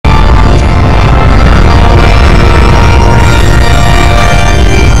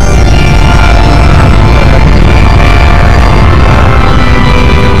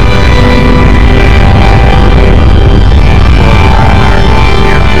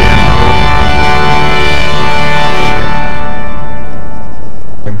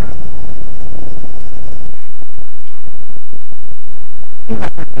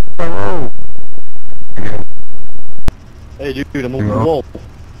Dude, I'm a wolf.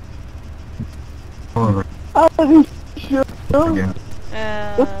 Are you sure? Again.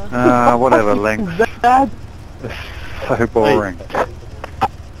 Whatever length. That It's so boring.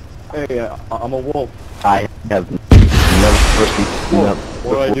 Hey, I'm a wolf. I have never seen that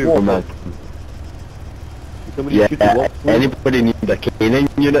What do I do? before, man. Somebody Yeah, shoot the wolf, please? anybody need a canine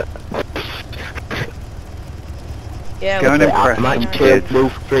unit? Yeah, Go and what's impress I'm them actually a kids.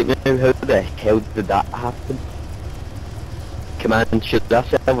 wolf right now. How the hell did that happen? Command, should I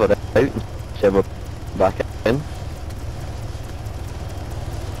server out and server back in?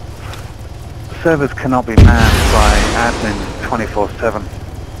 Servers cannot be manned by admins 24/7.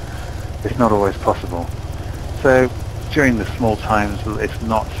 It's not always possible. So during the small times, it's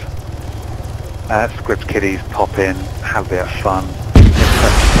not script kiddies pop in, have a bit of fun,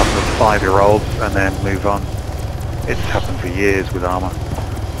 impress a couple of 5-year-olds and then move on. It's happened for years with Arma.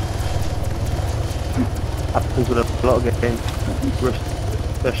 Happens with a lot of games,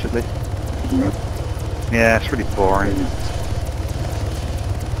 especially. Yeah, it's really boring.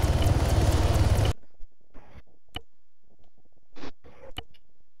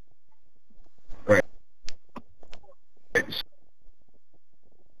 Right.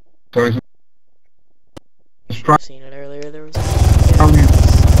 So it's I've seen it earlier. There was. probably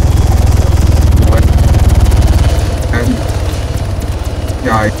what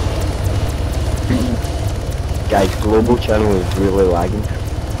guys. Guys, global channel is really lagging.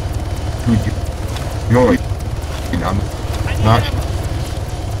 Who do you know? I'm not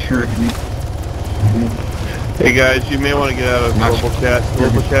sure if you. Hey guys, you may want to get out of Not global chat.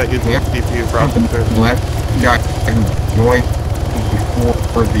 Global chat uses Yeah. CPU processors. Last guy joined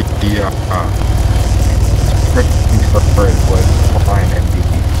before the scripting started was fine and you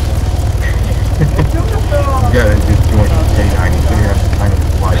gotta just join the state. I can figure out the kind of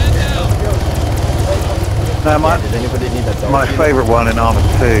life. No, Does anybody need a dog? my favourite one in Arma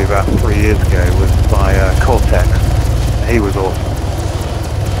 2 about 3 years ago was by Cortex. He was awesome.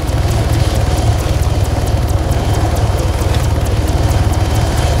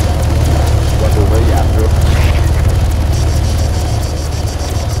 What over, yeah, bro.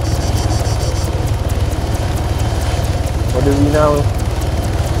 What do we know?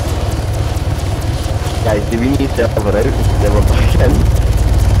 Guys, do we need server out and server back in?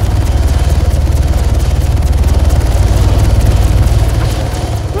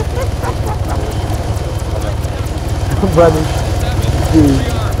 Brother,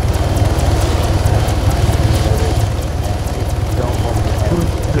 dude.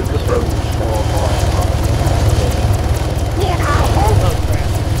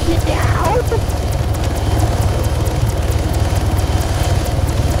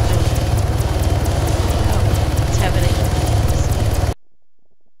 It's happening.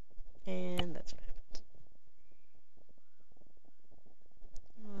 And that's what happens.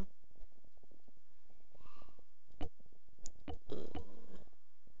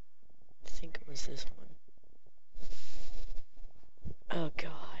 I think it was this one. Oh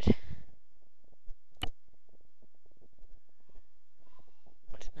god. I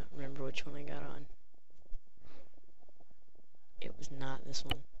do not remember which one I got on. It was not this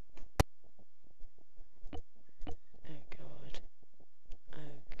one. Oh god.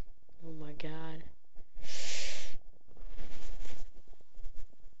 Oh my god.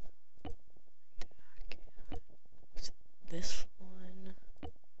 Was it this one?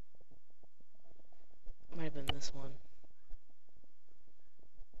 Might have been this one.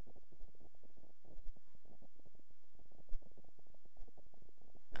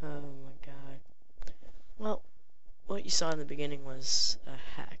 Oh my god. Well, what you saw in the beginning was a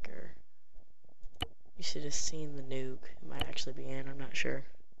hacker. You should have seen the nuke. It might actually be in, I'm not sure.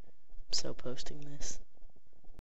 I'm still posting this.